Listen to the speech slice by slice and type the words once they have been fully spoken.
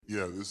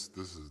Yeah, this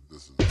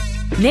is.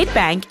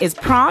 Nedbank is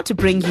proud to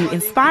bring you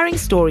inspiring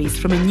stories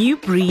from a new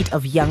breed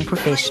of young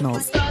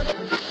professionals.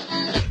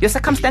 Your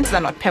circumstances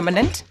are not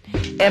permanent.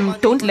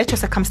 Don't let your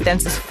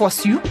circumstances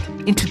force you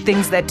into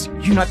things that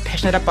you're not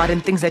passionate about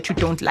and things that you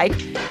don't like.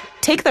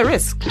 Take the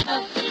risk.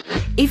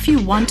 If you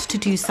want to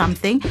do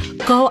something,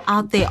 go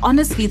out there.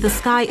 Honestly, the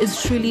sky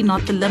is truly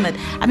not the limit.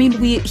 I mean,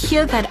 we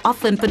hear that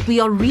often, but we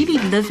are really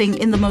living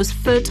in the most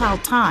fertile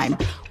time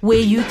where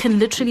you can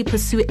literally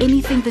pursue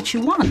anything that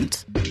you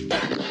want.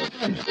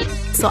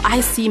 So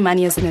I see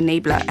money as an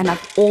enabler, and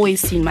I've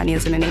always seen money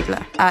as an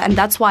enabler. And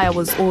that's why I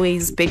was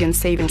always big in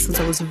saving since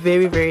I was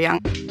very, very young.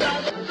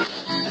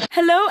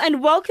 Hello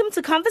and welcome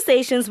to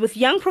Conversations with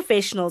Young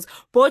Professionals,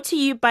 brought to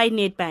you by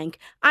Nedbank.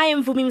 I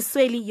am Vumi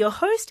Msweli, your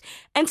host,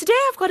 and today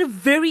I've got a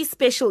very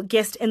special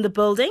guest in the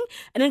building,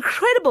 an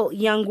incredible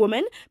young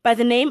woman by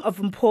the name of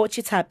Mpho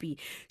Chitapi.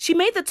 She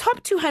made the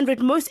top 200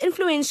 most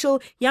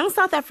influential young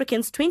South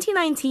Africans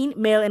 2019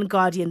 Mail and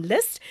Guardian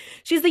list.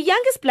 She's the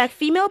youngest black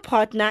female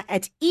partner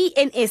at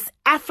ENS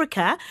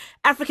Africa,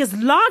 Africa's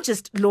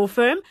largest law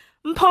firm.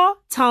 Mpho,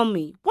 tell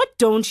me, what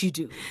don't you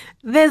do?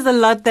 There's a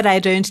lot that I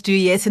don't do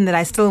yet and that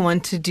I still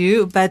want to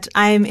do, but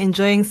I'm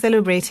enjoying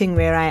celebrating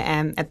where I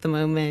am at the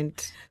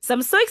moment. So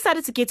I'm so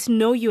excited to get to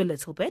know you a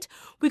little bit.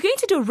 We're going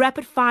to do a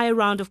rapid fire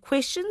round of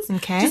questions.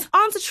 Okay. Just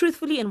answer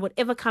truthfully and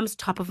whatever comes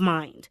top of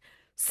mind.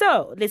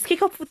 So let's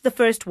kick off with the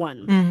first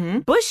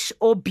one. Bush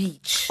or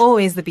beach?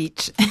 Always the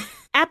beach.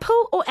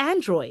 Apple or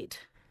Android?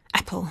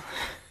 Apple.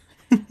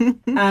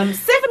 7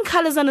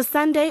 colors on a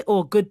Sunday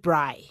or good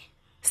braai?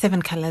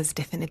 7 colors,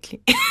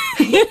 definitely.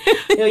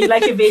 You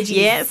like your veggies?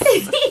 Yes.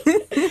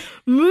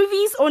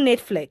 Movies or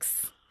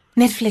Netflix?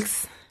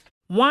 Netflix.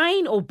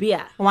 Wine or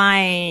beer?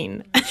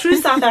 Wine. True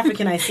South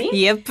African, I see.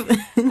 Yep.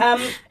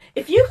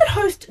 If you could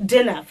host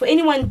dinner for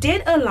anyone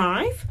dead or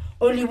alive,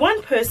 only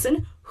one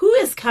person, who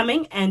is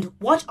coming and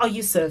what are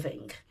you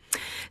serving?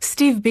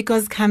 Steve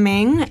Biko's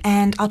coming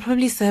and I'll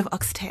probably serve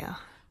oxtail.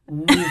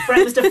 Ooh,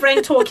 Mr.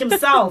 Frank Talk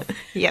himself.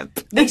 Yep.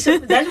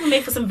 That will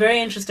make for some very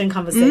interesting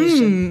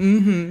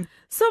conversation.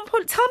 So,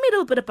 Paul, tell me a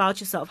little bit about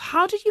yourself.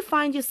 How did you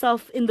find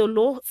yourself in the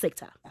law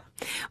sector?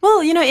 Well,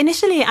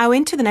 initially I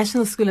went to the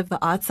National School of the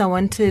Arts. I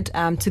wanted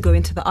to go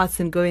into the arts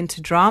and go into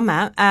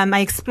drama. I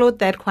explored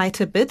that quite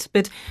a bit.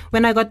 But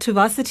when I got to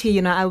varsity,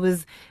 I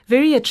was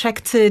very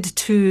attracted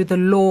to the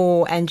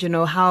law and,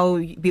 how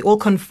we all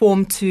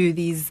conform to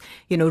these,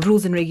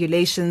 rules and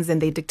regulations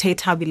and they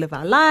dictate how we live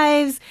our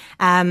lives.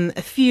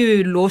 A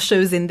few law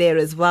shows in there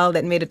as well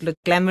that made it look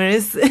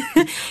glamorous.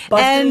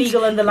 Boston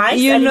Legal and the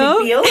Lights,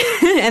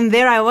 and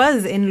there I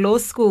was in law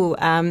school.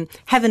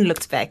 Haven't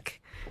looked back.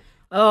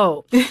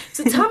 Oh,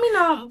 so tell me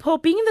now, Paul,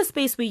 being in the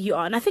space where you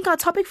are, and I think our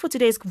topic for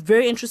today is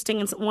very interesting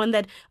and one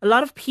that a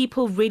lot of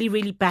people really,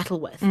 really battle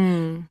with.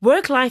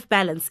 Work-life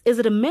balance. Is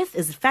it a myth?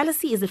 Is it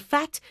fallacy? Is it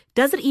fact?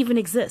 Does it even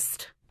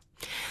exist?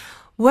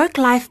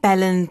 Work-life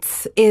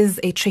balance is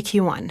a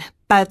tricky one,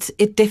 but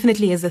it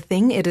definitely is a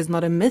thing. It is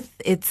not a myth.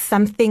 It's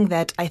something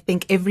that I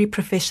think every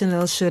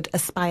professional should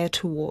aspire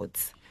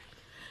towards.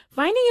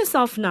 Finding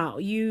yourself now,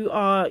 you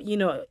are,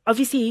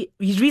 obviously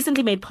you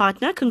recently made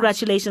partner.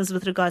 Congratulations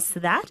with regards to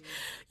that.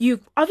 You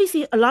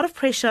obviously a lot of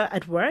pressure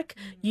at work.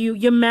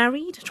 You're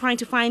married, trying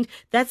to find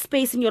that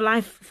space in your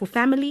life for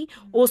family.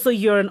 Also,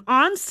 you're an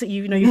aunt. So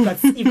you've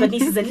got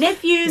nieces and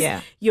nephews. Yeah.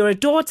 You're a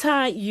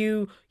daughter.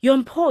 You're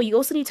poor. You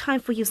also need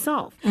time for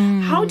yourself.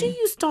 How do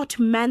you start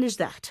to manage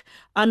that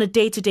on a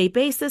day-to-day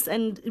basis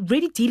and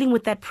really dealing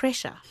with that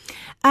pressure?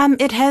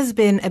 It has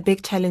been a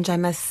big challenge, I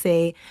must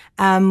say.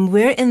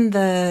 We're in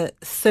the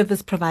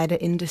service provider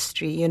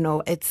industry,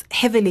 it's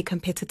heavily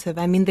competitive.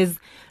 I mean, there's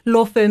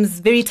law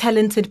firms, very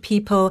talented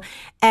people,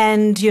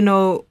 and,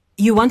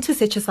 you want to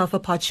set yourself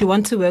apart. You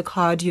want to work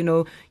hard,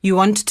 you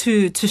want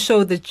to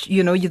show that,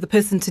 you're the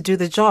person to do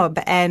the job.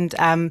 And,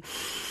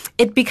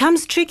 it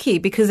becomes tricky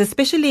because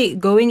especially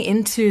going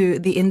into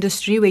the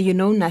industry where you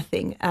know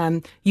nothing,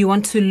 you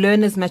want to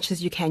learn as much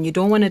as you can. You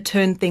don't want to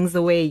turn things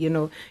away.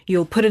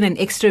 You'll put in an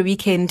extra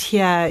weekend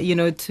here,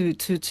 to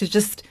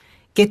just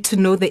get to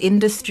know the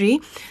industry.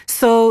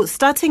 So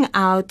starting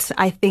out,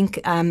 I think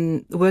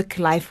work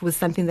life was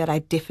something that I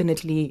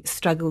definitely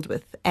struggled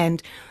with.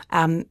 And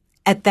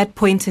at that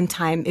point in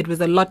time, it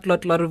was a lot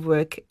of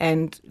work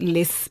and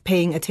less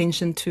paying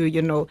attention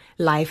to,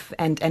 life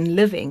and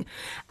living.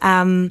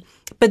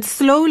 But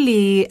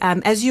slowly,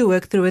 as you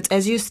work through it,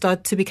 as you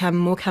start to become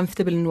more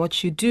comfortable in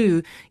what you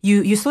do,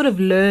 you sort of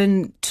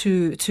learn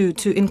to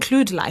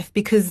include life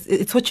because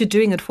it's what you're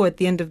doing it for at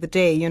the end of the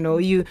day.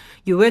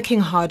 You're working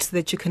hard so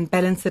that you can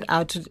balance it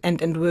out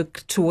and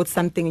work towards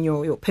something in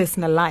your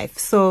personal life.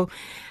 So,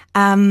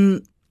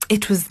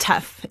 it was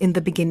tough in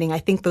the beginning. I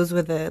think those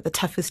were the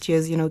toughest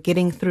years,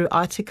 getting through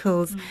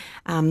articles,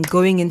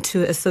 going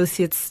into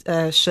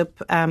associateship.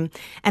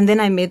 And then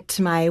I met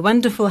my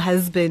wonderful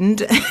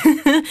husband.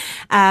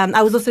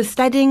 I was also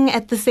studying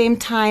at the same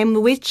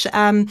time, which,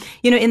 in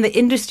the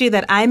industry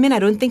that I'm in, I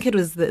don't think it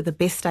was the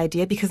best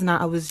idea because now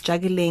I was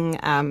juggling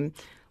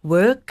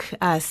work,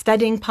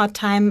 studying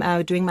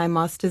part-time, doing my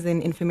master's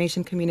in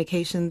information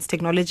communications,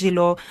 technology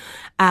law,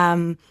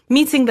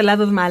 meeting the love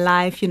of my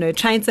life,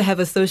 trying to have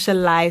a social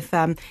life.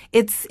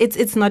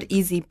 It's not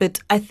easy, but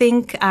I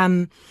think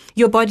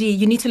your body,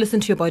 you need to listen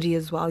to your body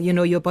as well.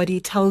 Your body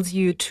tells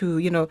you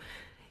to,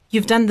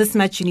 you've done this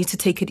much, you need to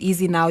take it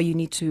easy now, you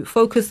need to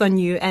focus on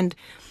you. And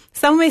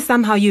some way,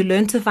 somehow you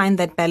learn to find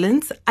that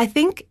balance. I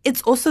think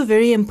it's also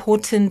very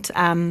important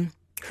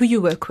who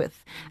you work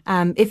with.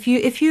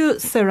 If you're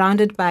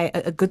surrounded by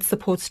a good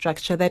support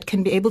structure that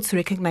can be able to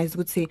recognize,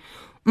 would say,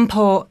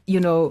 Mpho,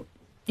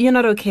 you're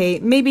not okay.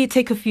 Maybe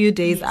take a few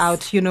days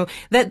out.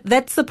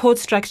 That support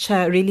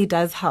structure really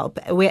does help.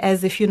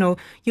 Whereas if you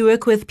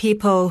work with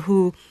people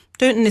who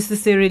don't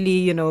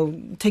necessarily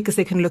take a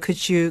second look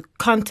at you,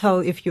 can't tell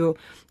if you're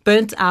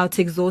burnt out,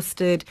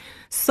 exhausted.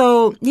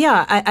 So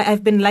yeah,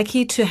 I've been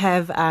lucky to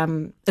have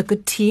a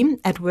good team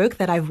at work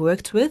that I've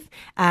worked with,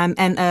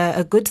 and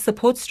a good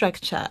support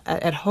structure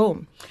at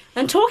home.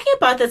 And talking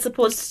about that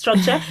support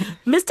structure,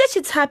 Mr.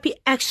 Chitapi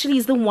actually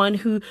is the one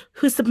who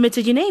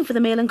submitted your name for the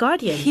Mail and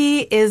Guardian.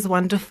 He is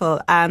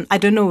wonderful. I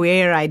don't know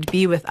where I'd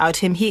be without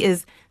him. He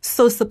is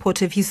so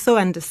supportive. He's so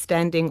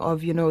understanding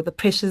of, the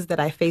pressures that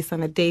I face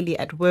on a daily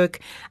at work.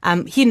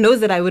 He knows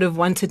that I would have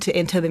wanted to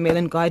enter the Mail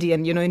and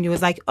Guardian, and he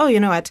was like, oh, you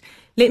know what?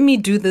 Let me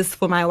do this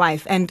for my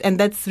wife. And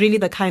that's really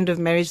the kind of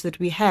marriage that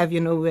we have.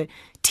 We're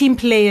team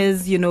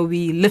players,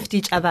 we lift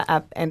each other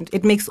up, and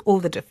it makes all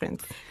the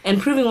difference. And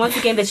proving once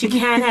again that you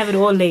can have it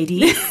all,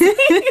 ladies.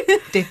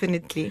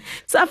 Definitely.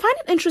 So I find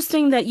it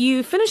interesting that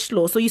you finished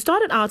law. So you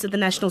started out at the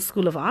National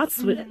School of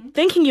Arts,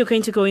 thinking you're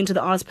going to go into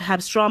the arts,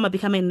 perhaps drama,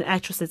 becoming an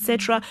actress,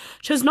 etc.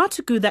 Chose not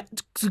to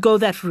go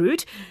that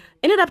route.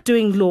 Ended up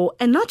doing law,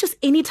 and not just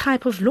any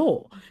type of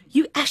law.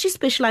 You actually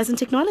specialize in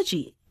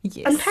technology.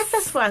 Yes. Unpack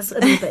that for us a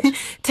little bit.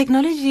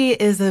 Technology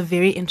is a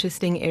very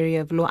interesting area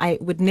of law. I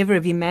would never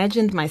have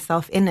imagined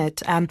myself in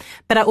it.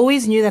 But I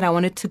always knew that I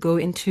wanted to go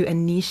into a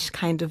niche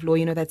kind of law,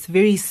 that's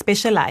very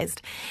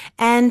specialized.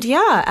 And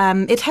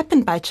it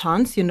happened by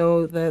chance.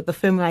 The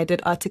firm where I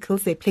did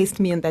articles, they placed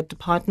me in that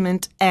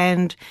department,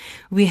 and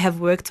we have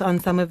worked on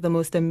some of the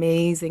most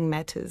amazing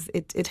matters.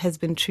 It has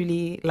been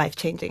truly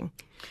life-changing.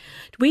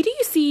 Where do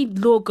you see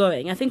law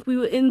going? I think we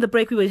were in the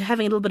break, we were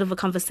having a little bit of a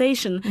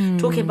conversation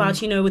talking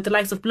about, with the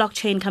likes of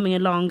blockchain coming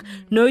along,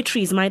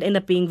 notaries might end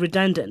up being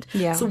redundant.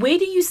 Yeah. So where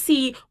do you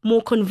see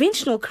more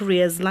conventional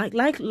careers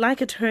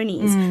like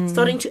attorneys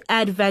starting to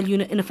add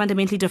value in a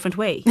fundamentally different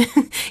way?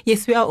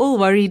 Yes, we are all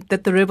worried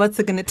that the robots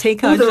are going to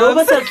take our the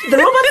jobs. The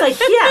robots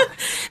are here.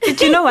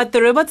 But you know what?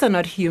 The robots are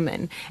not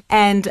human.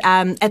 And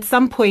at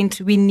some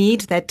point, we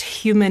need that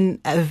human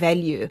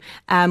value.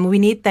 We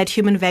need that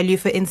human value,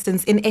 for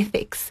instance, in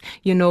ethics.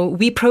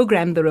 We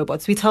program the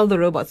robots. We tell the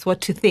robots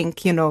what to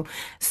think,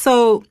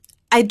 So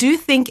I do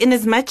think in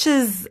as much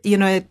as,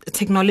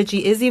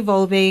 technology is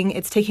evolving,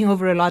 it's taking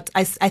over a lot.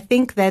 I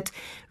think that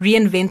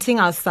reinventing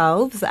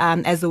ourselves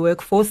as a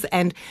workforce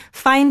and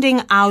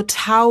finding out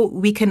how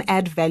we can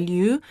add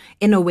value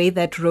in a way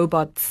that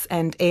robots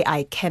and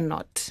AI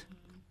cannot.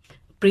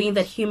 Bringing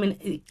that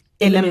human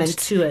element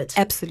to it.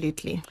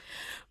 Absolutely.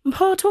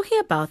 Mpho,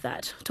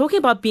 talking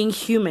about being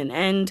human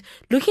and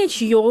looking at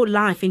your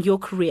life and your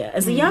career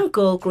as a young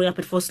girl growing up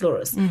at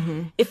Vosloorus,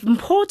 if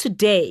Mpho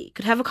today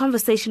could have a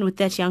conversation with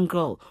that young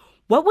girl,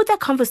 what would that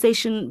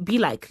conversation be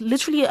like?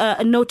 Literally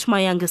a note to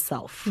my younger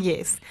self.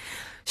 Yes.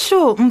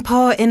 Sure,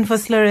 Mpho in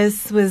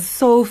Vosloorus was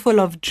so full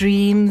of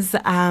dreams.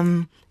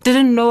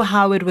 Didn't know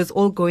how it was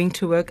all going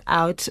to work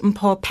out.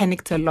 Mpho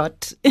panicked a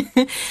lot.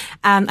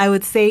 I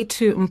would say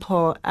to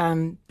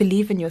Mpho,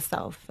 believe in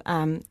yourself.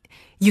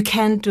 You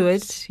can do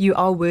it. You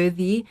are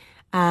worthy,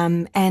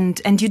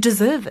 and you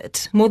deserve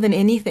it more than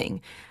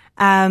anything.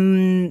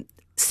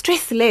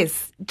 Stress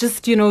less.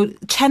 Just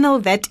channel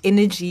that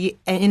energy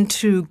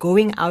into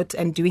going out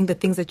and doing the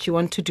things that you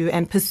want to do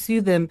and pursue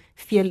them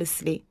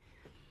fearlessly.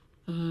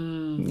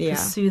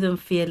 Pursue them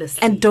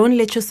fearlessly, and don't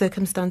let your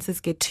circumstances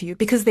get to you,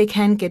 because they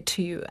can get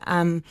to you.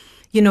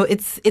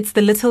 It's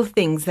the little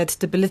things that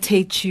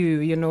debilitate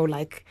you.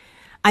 Like,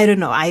 I don't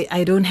know.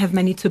 I don't have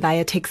money to buy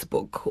a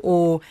textbook,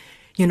 or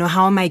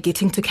how am I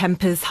getting to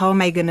campus? How am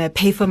I going to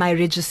pay for my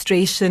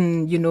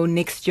registration,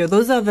 next year?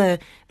 Those are the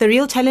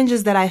real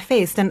challenges that I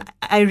faced. And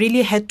I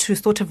really had to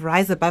sort of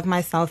rise above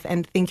myself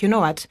and think,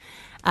 what?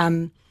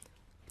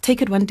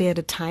 Take it one day at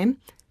a time.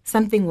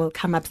 Something will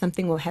come up,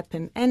 something will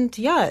happen. And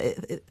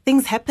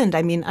things happened.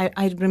 I mean,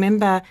 I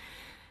remember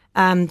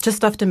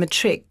just after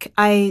matric,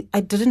 I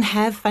didn't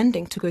have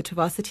funding to go to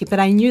varsity, but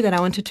I knew that I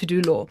wanted to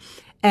do law.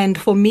 And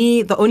for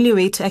me, the only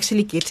way to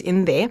actually get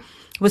in there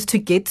was to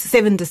get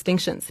 7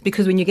 distinctions,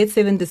 because when you get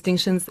 7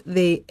 distinctions,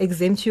 they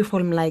exempt you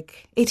from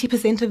like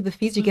 80% of the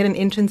fees. You get an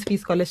entrance fee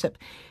scholarship,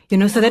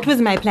 so that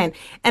was my plan.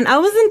 And I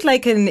wasn't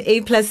like an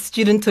A+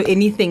 student or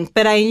anything,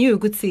 but I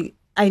knew,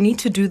 I need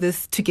to do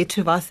this to get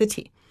to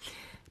varsity.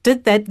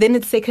 Did that, then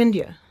it's second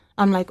year.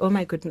 I'm like, oh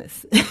my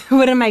goodness,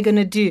 what am I going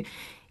to do?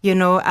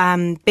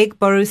 Beg,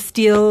 borrow,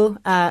 steal,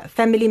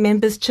 family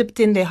members chipped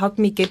in, they helped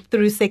me get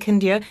through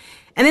second year.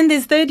 And then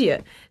there's third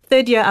year.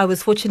 third year, I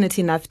was fortunate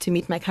enough to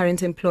meet my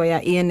current employer,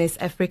 ENS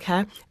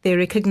Africa. They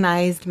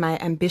recognized my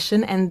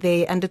ambition and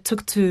they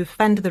undertook to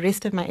fund the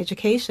rest of my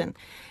education.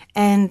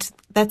 And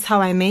that's how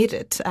I made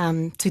it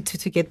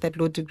to get that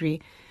law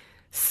degree.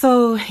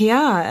 So,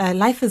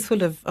 life is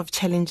full of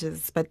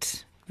challenges,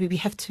 but we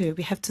have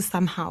to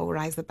somehow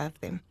rise above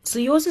them. So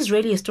yours is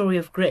really a story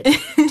of grit.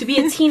 To be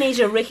a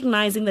teenager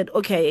recognizing that,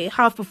 okay,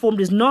 how I've performed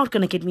is not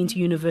going to get me into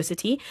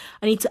university.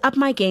 I need to up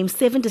my game,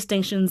 7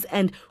 distinctions,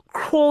 and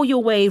crawl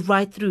your way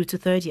right through to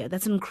third year.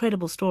 That's an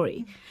incredible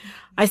story.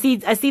 I see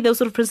those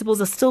sort of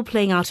principles are still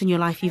playing out in your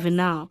life even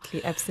now.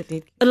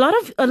 Absolutely. A lot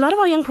of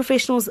our young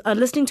professionals are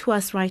listening to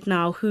us right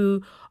now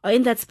who are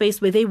in that space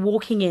where they're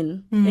walking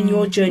in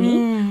your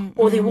journey,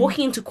 or they're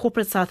walking into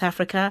corporate South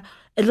Africa,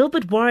 a little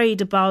bit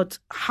worried about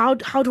how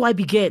do I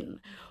begin?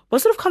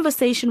 What sort of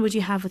conversation would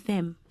you have with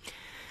them?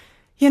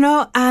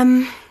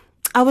 I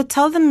would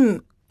tell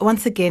them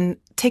once again,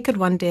 take it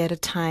one day at a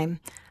time.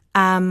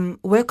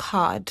 Work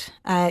hard.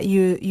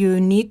 You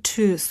need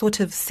to sort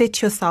of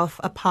set yourself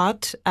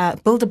apart,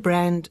 build a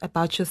brand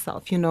about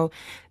yourself,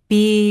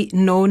 be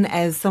known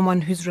as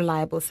someone who's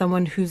reliable,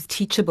 someone who's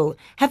teachable,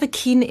 have a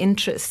keen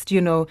interest,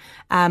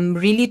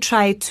 really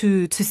try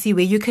to see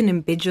where you can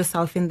embed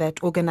yourself in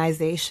that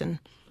organization.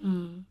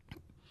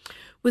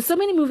 With so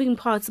many moving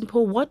parts,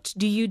 Mpho, what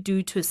do you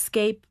do to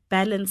escape,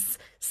 balance,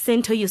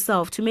 center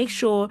yourself, to make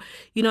sure,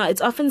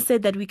 it's often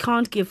said that we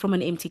can't give from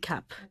an empty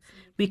cup.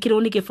 We can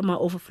only give from our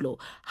overflow.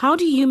 How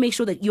do you make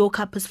sure that your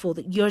cup is full,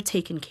 that you're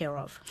taken care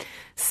of?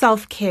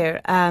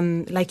 Self-care,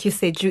 like you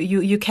said,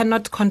 you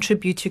cannot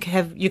contribute.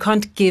 You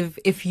can't give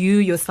if you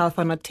yourself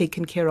are not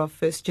taken care of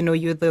first. You're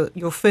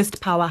your first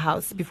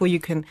powerhouse before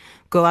you can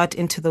go out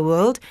into the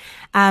world.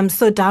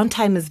 So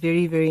downtime is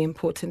very, very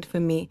important for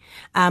me.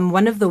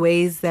 One of the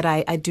ways that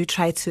I do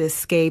try to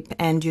escape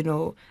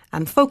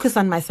and focus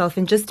on myself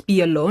and just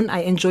be alone.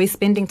 I enjoy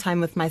spending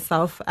time with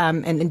myself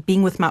and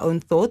being with my own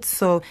thoughts.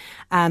 So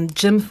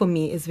gym for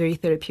me is very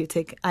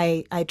therapeutic.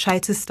 I try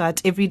to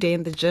start every day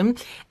in the gym,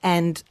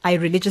 and I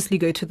religiously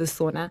go to the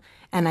sauna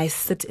and I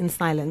sit in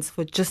silence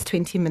for just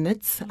 20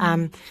 minutes.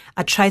 I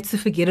try to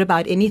forget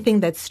about anything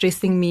that's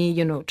stressing me,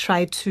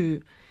 try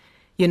to,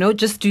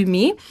 just do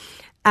me.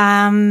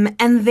 And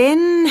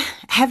then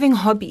having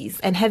hobbies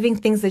and having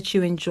things that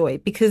you enjoy,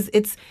 because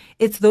it's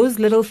those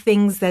little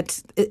things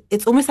that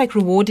it's almost like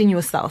rewarding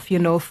yourself,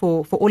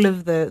 for all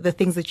of the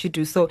things that you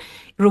do. So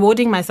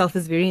rewarding myself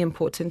is very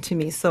important to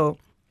me. So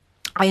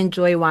I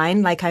enjoy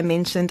wine, like I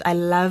mentioned. I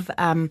love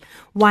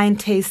wine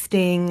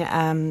tasting.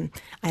 I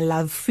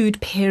love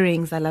food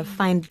pairings. I love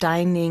fine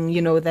dining,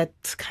 that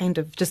kind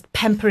of just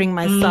pampering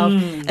myself.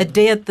 A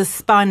day at the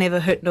spa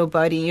never hurt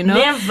nobody,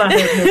 Never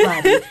hurt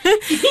nobody.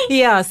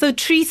 Yeah, so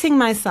treating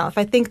myself.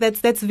 I think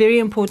that's very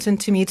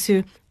important to me,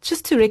 to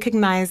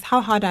recognize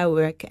how hard I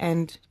work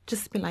and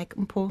just be like,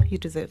 Mpho, you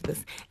deserve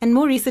this. And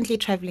more recently,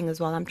 traveling as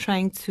well. I'm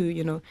trying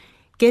to,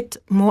 get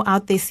more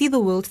out there, see the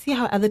world, see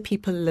how other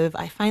people live.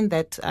 I find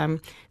that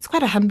it's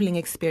quite a humbling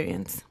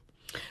experience.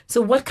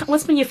 So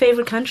what's been your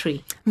favorite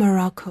country?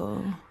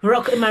 Morocco.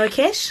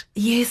 Marrakesh?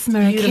 Yes,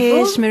 Marrakesh.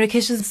 Beautiful.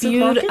 Marrakesh is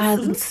beautiful.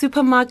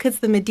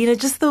 Supermarkets, the Medina,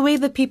 just the way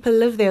the people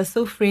live there are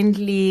so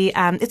friendly.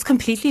 It's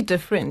completely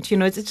different.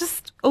 It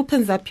just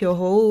opens up your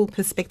whole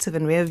perspective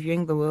and way of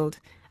viewing the world.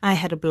 I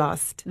had a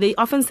blast. They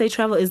often say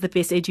travel is the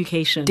best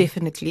education.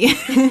 Definitely.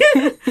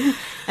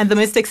 And the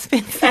most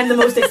expensive.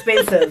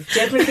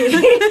 Definitely.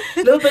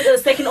 A little bit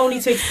second only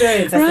to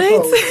experience, I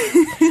suppose.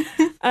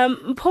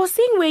 Mpho,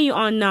 seeing where you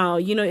are now,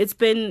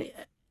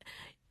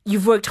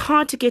 you've worked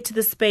hard to get to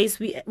this space.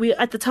 We're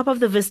at the top of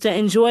the vista,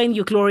 enjoying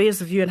your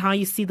glorious view and how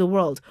you see the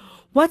world.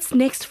 What's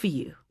next for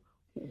you?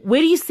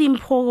 Where do you see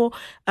Mpho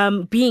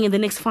being in the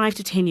next 5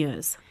 to 10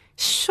 years?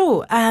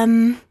 Sure.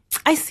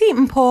 I see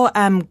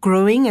Mpho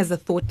growing as a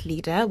thought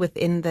leader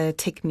within the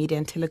tech, media,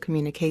 and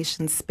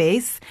telecommunications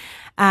space.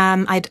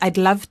 I'd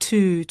love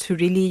to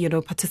really,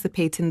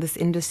 participate in this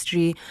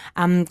industry.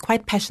 I'm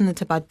quite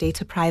passionate about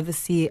data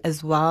privacy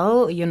as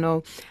well.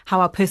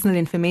 How our personal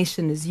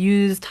information is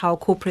used, how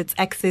corporates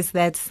access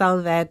that,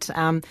 sell that.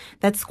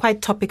 That's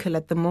quite topical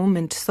at the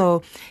moment.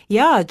 So,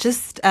 yeah,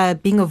 just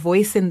being a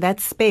voice in that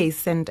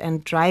space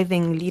and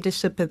driving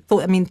leadership,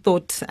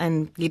 thought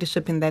and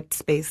leadership in that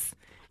space.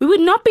 We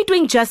would not be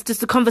doing justice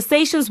to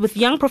conversations with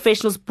young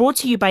professionals brought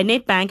to you by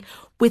Nedbank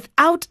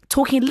without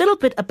talking a little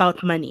bit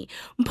about money.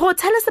 Mpho,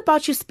 tell us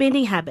about your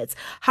spending habits.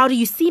 How do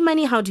you see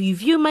money? How do you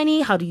view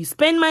money? How do you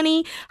spend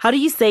money? How do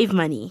you save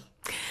money?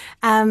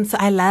 So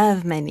I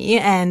love money,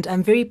 and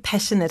I'm very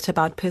passionate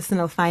about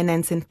personal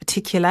finance in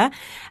particular.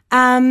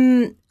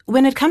 When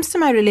it comes to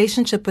my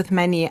relationship with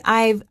money,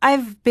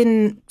 I've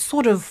been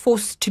sort of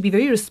forced to be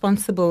very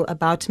responsible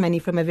about money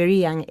from a very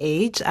young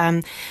age.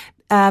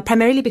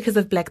 primarily because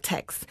of black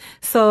tax.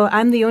 So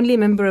I'm the only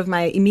member of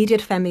my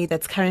immediate family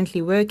that's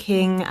currently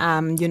working.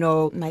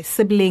 My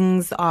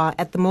siblings are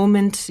at the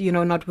moment,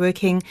 not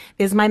working.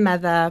 There's my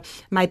mother.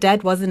 My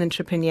dad was an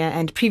entrepreneur,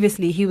 and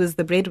previously he was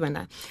the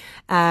breadwinner.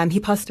 He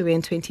passed away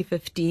in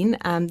 2015.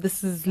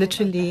 This is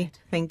literally,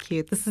 thank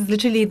you. This is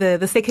literally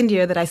the second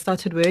year that I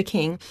started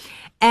working,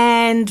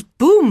 and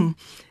boom,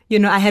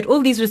 I had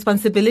all these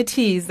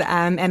responsibilities,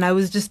 and I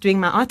was just doing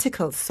my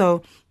articles.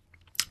 So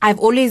I've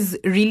always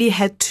really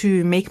had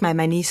to make my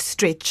money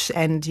stretch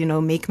and,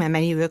 make my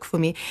money work for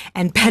me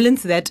and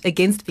balance that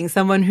against being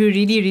someone who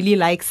really, really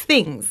likes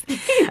things.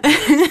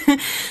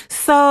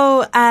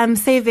 So,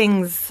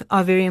 savings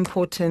are very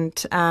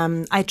important.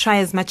 I try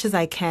as much as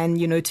I can,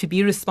 to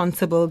be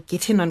responsible,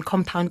 get in on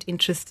compound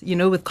interest,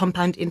 with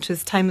compound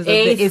interest, time is of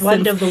the essence.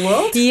 Wonder of the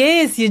world.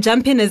 Yes, you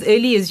jump in as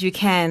early as you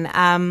can.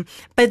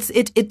 But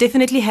it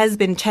definitely has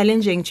been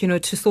challenging,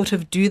 to sort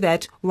of do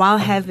that while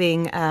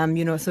having,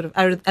 sort of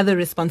other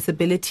responsibilities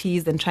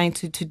and trying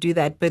to do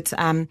that. But,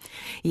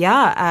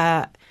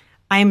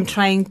 I'm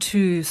trying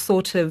to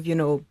sort of,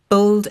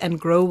 build and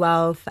grow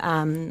wealth.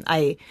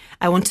 I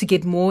want to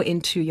get more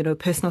into,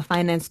 personal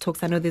finance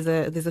talks. I know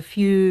there's a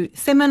few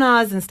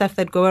seminars and stuff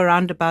that go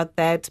around about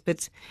that,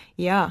 but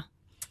yeah.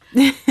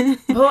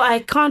 Oh,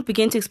 I can't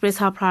begin to express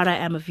how proud I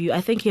am of you.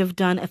 I think you have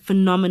done a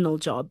phenomenal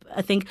job.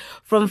 I think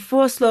from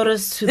Four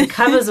Slaughters to the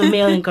covers of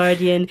Mail and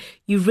Guardian,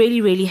 you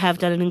really, really have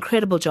done an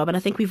incredible job. And I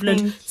think we've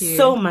learned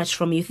so much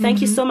from you.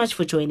 Thank you so much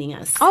for joining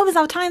us. Oh, is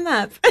our time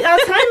up? Our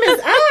time is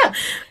up.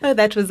 Oh,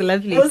 that was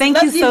lovely.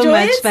 Thank you so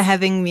much for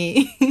having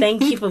me.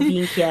 Thank you for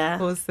being here.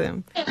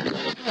 Awesome.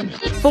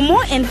 For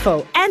more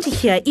info and to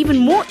hear even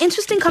more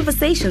interesting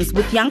conversations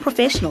with young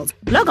professionals,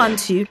 log on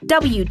to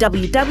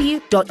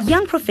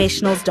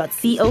www.youngprofessionals.co.za.